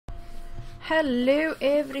Hello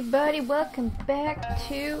everybody, welcome back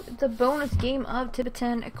to the bonus game of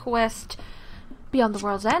Tibetan Quest Beyond the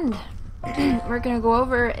World's End. We're gonna go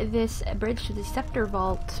over this bridge to the Scepter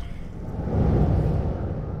Vault.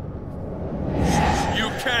 You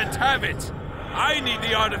can't have it! I need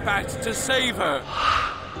the artifact to save her!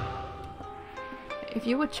 If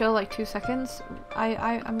you would chill like 2 seconds,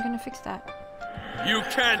 I'm gonna fix that. You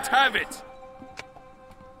can't have it!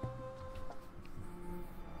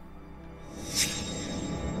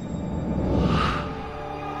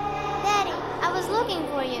 Daddy, I was looking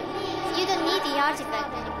for you. You don't need the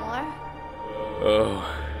artifact anymore. Oh,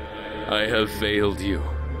 I have failed you.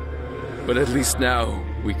 But at least now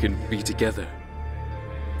we can be together.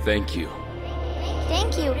 Thank you.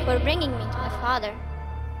 Thank you for bringing me to my father.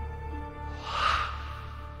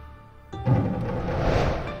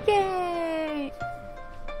 Yay!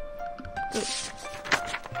 Good.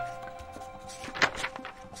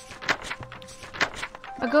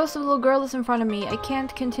 A ghost of a little girl is in front of me. I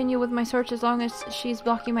can't continue with my search as long as she's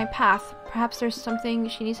blocking my path. Perhaps there's something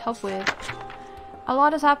she needs help with. A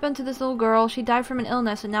lot has happened to this little girl. She died from an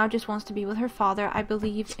illness and now just wants to be with her father. I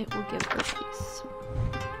believe it will give her peace.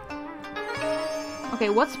 Okay,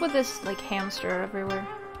 what's with this, like, hamster everywhere?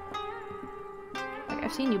 Like,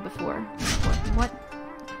 I've seen you before. What?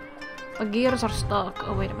 My gears are stuck.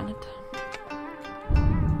 Oh, wait a minute.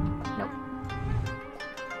 Nope.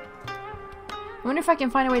 I wonder if I can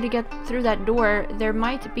find a way to get through that door. There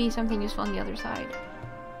might be something useful on the other side.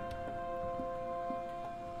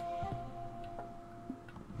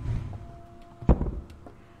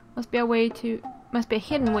 Must be a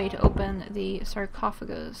hidden way to open the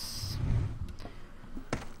sarcophagus.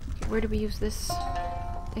 Okay, where do we use this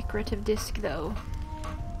decorative disc though?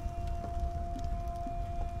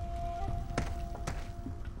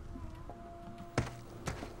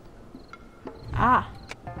 Ah.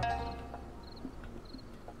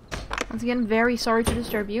 Once again, very sorry to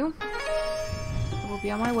disturb you. I will be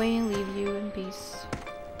on my way and leave you in peace.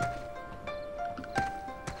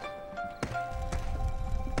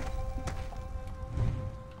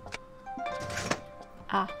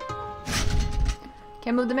 Ah.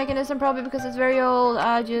 Can't move the mechanism probably because it's very old.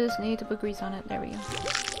 I just need to put grease on it. There we go.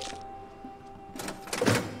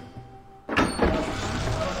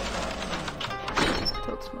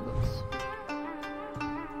 Totes muggles.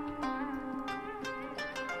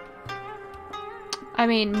 I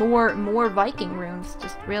mean, more Viking runes,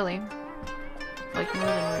 just really. Like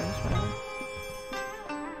northern runes, whatever.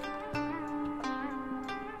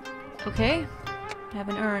 Okay. I have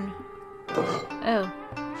an urn. Oh.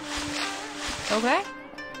 Okay.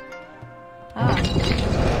 Ah.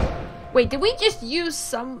 Wait, did we just use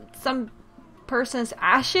some person's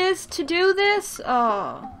ashes to do this?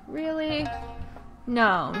 Oh, really?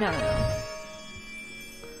 No.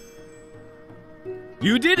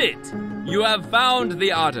 You did it! You have found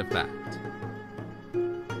the artifact.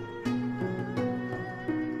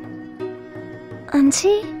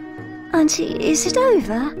 Auntie? Auntie, is it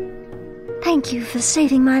over? Thank you for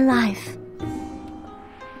saving my life.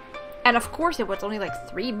 And of course it was only like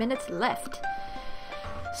 3 minutes left.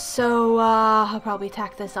 So, I'll probably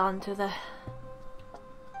tack this on to the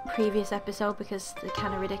previous episode because it's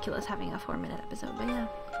kind of ridiculous having a 4-minute episode, but yeah.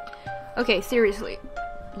 Okay, seriously.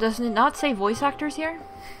 Doesn't it not say voice actors here?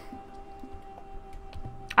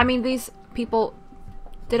 I mean, these people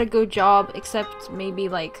did a good job, except maybe,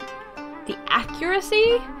 like, the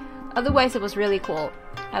accuracy? Otherwise, it was really cool.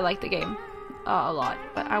 I like the game. A lot,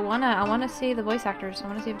 but I wanna see the voice actors. I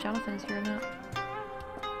wanna see if Jonathan is here or not.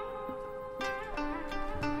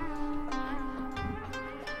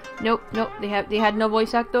 Nope. They had no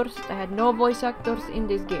voice actors. They had no voice actors in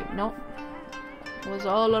this game. No, it was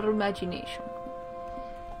all our imagination.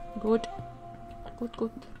 Good.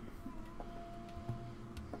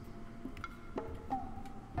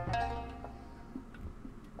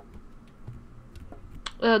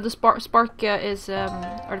 The Spark is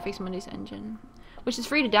Artifacts Mondays engine, which is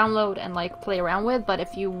free to download and like play around with. But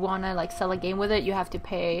if you wanna like sell a game with it, you have to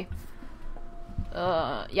pay.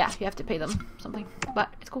 Yeah, you have to pay them something.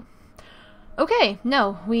 But it's cool. Okay,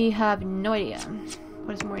 no, we have no idea.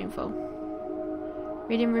 What is more info?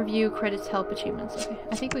 Reading, review, credits, help, achievements. Okay,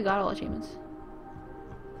 I think we got all achievements.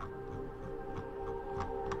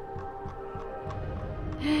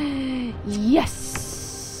 Yes.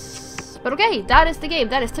 But okay, that is the game.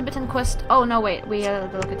 That is Tibetan Quest. Oh no, wait. We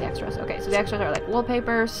have to look at the extras. Okay, so the extras are like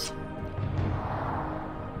wallpapers.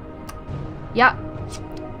 Yeah.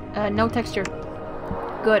 No texture.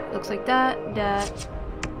 Good. Looks like that. That.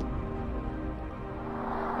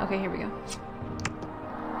 Okay, here we go.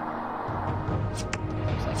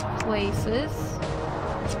 Looks like places.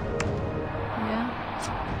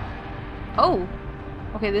 Oh!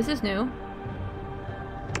 Okay, this is new.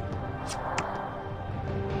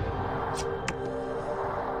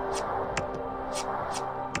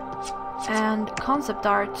 And concept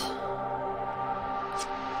art.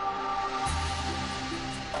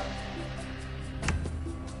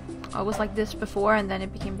 Oh, it was like this before and then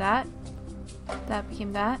it became that. That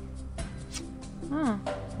became that. Huh.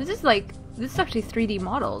 This is actually 3D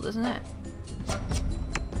modeled, isn't it?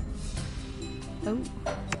 Oh.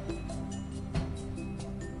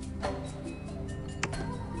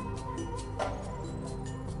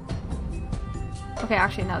 Okay,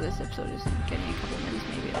 actually now this episode is getting a couple minutes,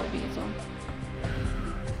 maybe it'll be its own.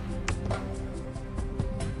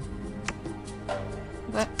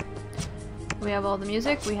 But we have all the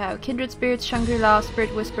music. We have Kindred Spirits, Shangri-La,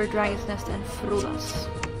 Spirit Whisper, Dragon's Nest, and Frulas.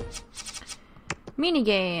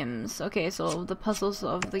 Mini-games. Okay, so the puzzles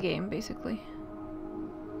of the game, basically.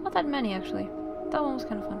 Not that many, actually. That one was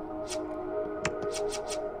kind of fun.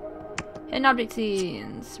 Hidden object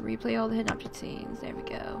scenes. Replay all the hidden object scenes. There we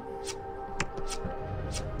go.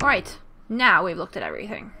 Alright. Now we've looked at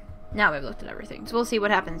everything. So we'll see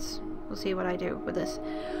what happens. We'll see what I do with this.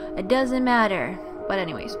 It doesn't matter. But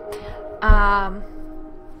anyways. Yeah,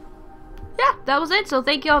 that was it. So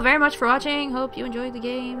thank you all very much for watching. Hope you enjoyed the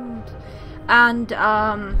game. And,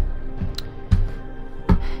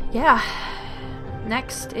 yeah.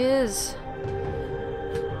 Next is...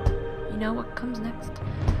 You know what comes next?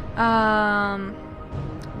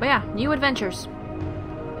 But yeah, new adventures.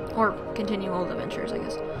 Or continue old adventures, I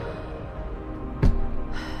guess.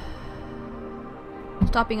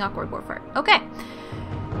 Stopping awkward warfare. Okay.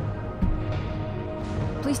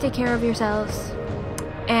 Please take care of yourselves.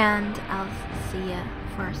 And I'll see ya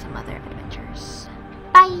for some other adventures.